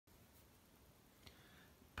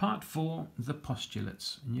Part 4, the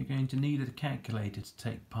postulates, and you're going to need a calculator to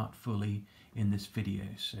take part fully in this video,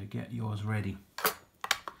 so get yours ready.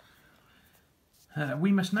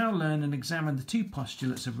 We must now learn and examine the two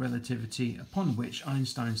postulates of relativity upon which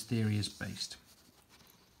Einstein's theory is based.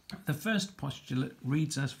 The first postulate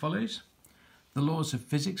reads as follows: the laws of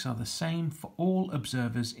physics are the same for all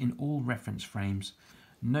observers in all reference frames.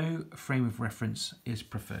 No frame of reference is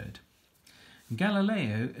preferred.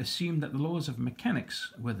 Galileo assumed that the laws of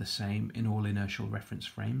mechanics were the same in all inertial reference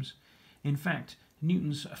frames. In fact,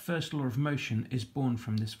 Newton's first law of motion is born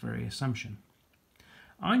from this very assumption.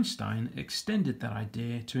 Einstein extended that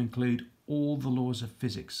idea to include all the laws of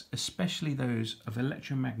physics, especially those of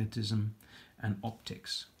electromagnetism and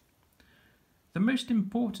optics. The most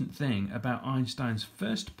important thing about Einstein's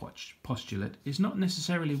first postulate is not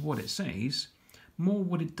necessarily what it says, more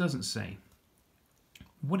what it doesn't say.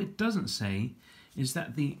 What it doesn't say is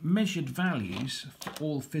that the measured values for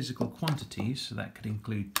all physical quantities, so that could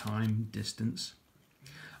include time, distance,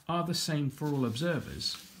 are the same for all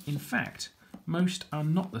observers. In fact, most are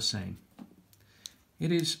not the same.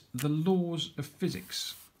 It is the laws of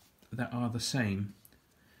physics that are the same,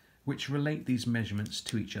 which relate these measurements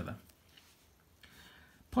to each other.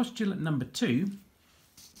 Postulate number 2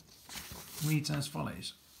 reads as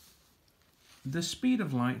follows: the speed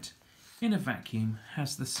of light in a vacuum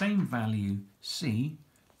has the same value c,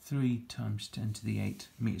 3 × 10⁸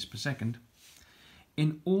 meters per second,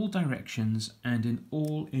 in all directions and in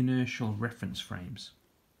all inertial reference frames.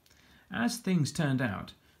 As things turned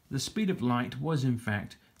out, the speed of light was in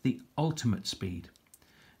fact the ultimate speed.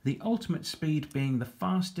 The ultimate speed being the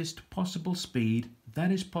fastest possible speed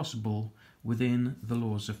that is possible within the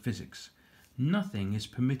laws of physics. Nothing is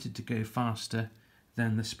permitted to go faster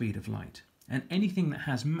than the speed of light, and anything that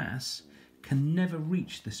has mass can never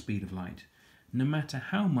reach the speed of light, no matter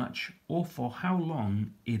how much or for how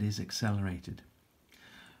long it is accelerated.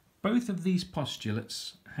 Both of these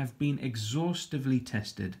postulates have been exhaustively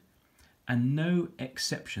tested, and no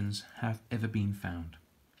exceptions have ever been found.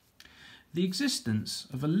 The existence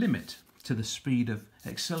of a limit to the speed of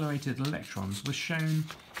accelerated electrons was shown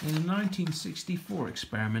in a 1964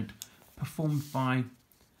 experiment performed by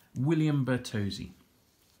William Bertozzi.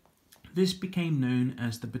 This became known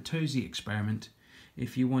as the Bertozzi experiment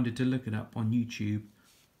if you wanted to look it up on YouTube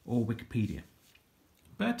or Wikipedia.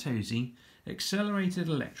 Bertozzi accelerated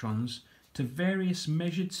electrons to various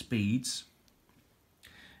measured speeds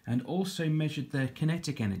and also measured their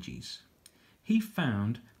kinetic energies. He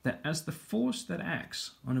found that as the force that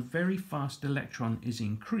acts on a very fast electron is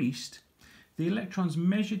increased, the electron's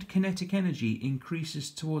measured kinetic energy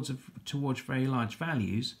increases towards very large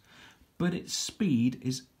values, but its speed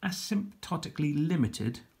is asymptotically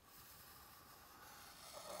limited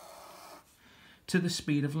to the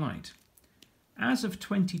speed of light. As of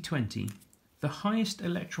 2020, the highest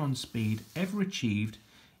electron speed ever achieved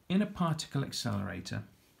in a particle accelerator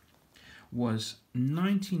was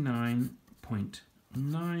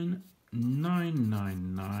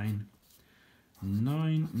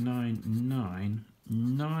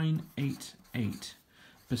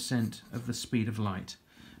of the speed of light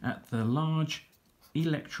at the Large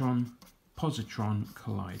Electron-Positron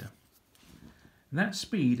Collider. That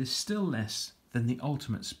speed is still less than the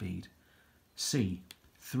ultimate speed, c,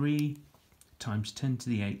 3 ×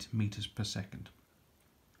 10⁸ meters per second.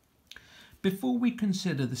 Before we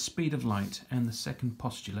consider the speed of light and the second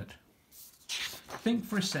postulate, think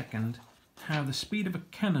for a second how the speed of a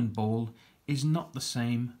cannonball is not the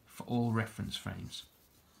same for all reference frames.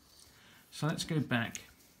 So let's go back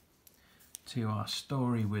to our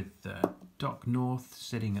story with Doc North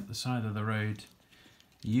sitting at the side of the road.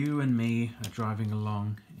 You and me are driving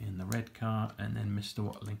along in the red car, and then Mr.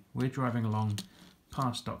 Watling. We're driving along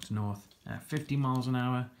past Dr. North at 50 miles an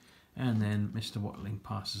hour, and then Mr. Watling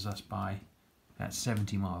passes us by at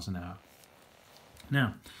 70 miles an hour.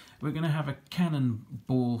 Now, we're going to have a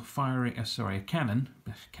cannonball firing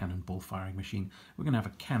machine. We're going to have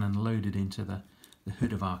a cannon loaded into the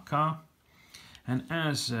hood of our car. And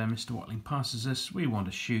as Mr. Watling passes us, we want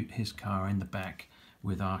to shoot his car in the back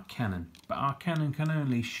with our cannon. But our cannon can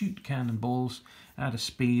only shoot cannonballs at a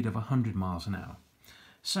speed of 100 miles an hour.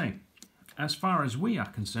 So, as far as we are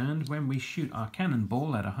concerned, when we shoot our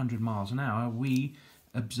cannonball at 100 miles an hour, we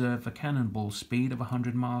observe a cannonball speed of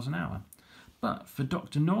 100 miles an hour. But for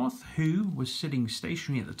Dr. North, who was sitting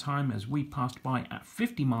stationary at the time as we passed by at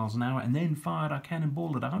 50 miles an hour and then fired our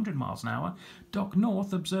cannonball at 100 miles an hour, Dr.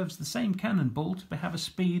 North observes the same cannonball to have a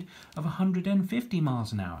speed of 150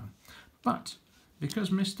 miles an hour. But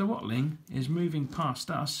because Mr. Watling is moving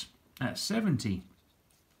past us at 70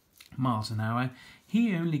 miles an hour,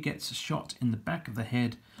 he only gets a shot in the back of the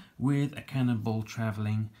head with a cannonball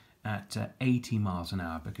travelling at 80 miles an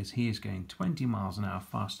hour, because he is going 20 miles an hour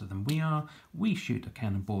faster than we are. We shoot a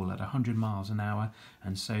cannonball at 100 miles an hour,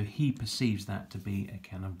 and so he perceives that to be a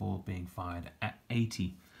cannonball being fired at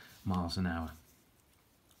 80 miles an hour.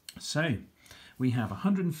 So we have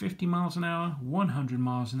 150 miles an hour, 100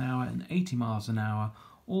 miles an hour and 80 miles an hour,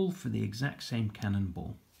 all for the exact same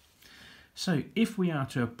cannonball. So if we are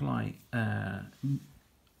to apply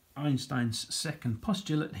Einstein's second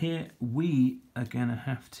postulate here, we are going to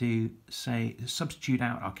have to substitute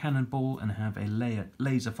out our cannonball and have a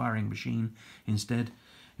laser firing machine instead,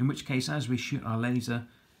 in which case as we shoot our laser,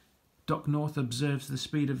 Doc North observes the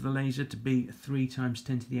speed of the laser to be 3 times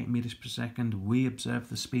 10 to the 8 meters per second. We observe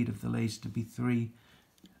the speed of the laser to be 3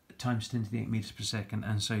 times 10 to the 8 meters per second,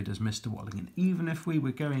 and so does Mr. Watling. And even if we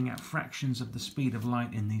were going at fractions of the speed of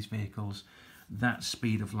light in these vehicles, that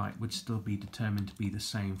speed of light would still be determined to be the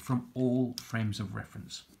same from all frames of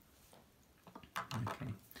reference.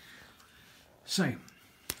 Okay, so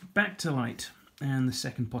back to light and the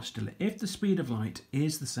second postulate. If the speed of light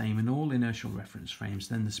is the same in all inertial reference frames,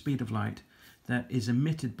 then the speed of light that is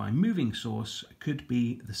emitted by moving source should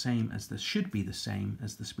be the same as the speed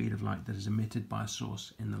of light that is emitted by a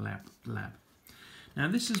source in the lab. Now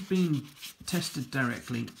this has been tested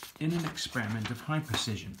directly in an experiment of high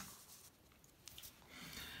precision.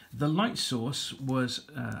 The light source was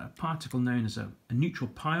a particle known as a neutral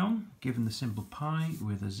pion, given the symbol pi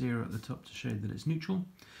with a 0 at the top to show that it's neutral.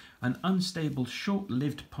 An unstable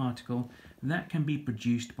short-lived particle that can be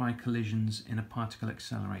produced by collisions in a particle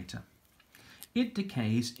accelerator. It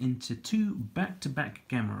decays into 2 back-to-back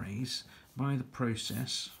gamma rays by the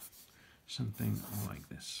process, something like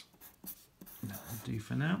this. That will do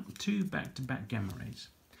for now. 2 back-to-back gamma rays.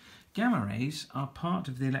 Gamma rays are part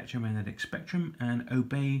of the electromagnetic spectrum and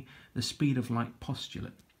obey the speed of light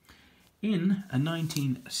postulate. In a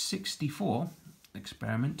 1964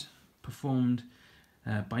 experiment performed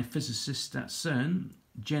by physicists at CERN,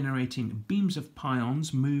 generating beams of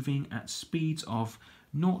pions moving at speeds of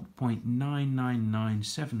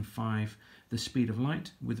 0.99975 the speed of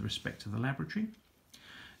light with respect to the laboratory.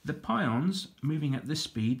 The pions moving at this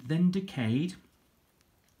speed then decayed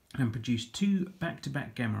and produced 2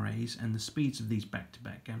 back-to-back gamma rays, and the speeds of these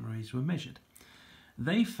back-to-back gamma rays were measured.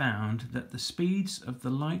 They found that the speeds of the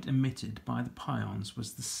light emitted by the pions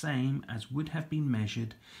was the same as would have been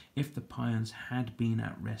measured if the pions had been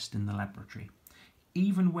at rest in the laboratory,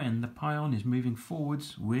 even when the pion is moving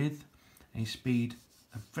forwards with a speed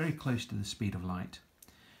very close to the speed of light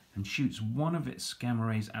and shoots one of its gamma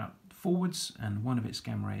rays out forwards and one of its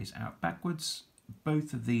gamma rays out backwards.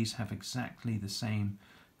 Both of these have exactly the same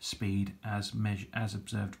speed as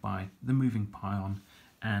observed by the moving pion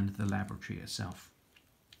and the laboratory itself.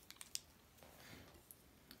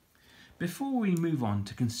 Before we move on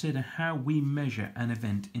to consider how we measure an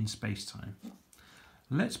event in space-time,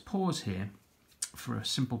 let's pause here for a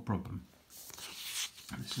simple problem.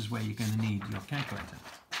 This is where you're going to need your calculator.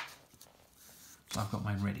 So I've got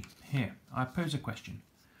mine ready. Here, I pose a question.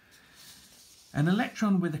 An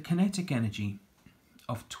electron with a kinetic energy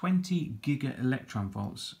of 20 giga-electron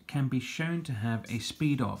volts can be shown to have a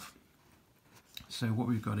speed of, so what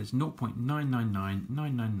we've got is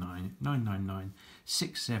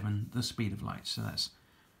 0.999999967, the speed of light. So that's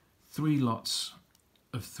 3 lots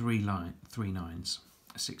of 3 nines,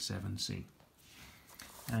 67C.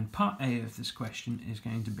 And part A of this question is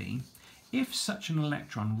going to be, if such an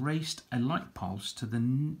electron raced a light pulse to the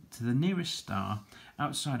nearest star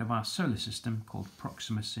outside of our solar system, called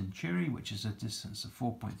Proxima Centauri, which is a distance of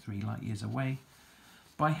 4.3 light years away,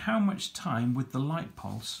 by how much time would the light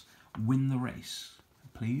pulse win the race?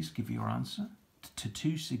 Please give your answer to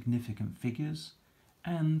 2 significant figures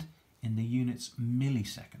and in the units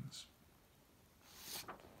milliseconds.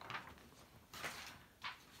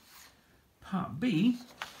 Part B.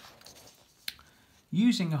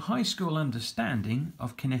 Using a high school understanding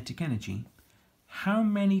of kinetic energy, how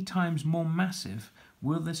many times more massive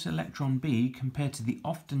will this electron be compared to the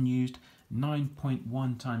often used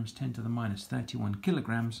 9.1 times 10 to the minus 31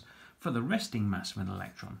 kilograms for the resting mass of an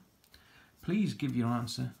electron? Please give your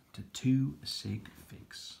answer to 2 sig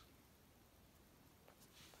figs.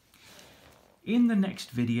 In the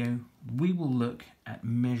next video, we will look at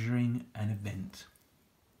measuring an event.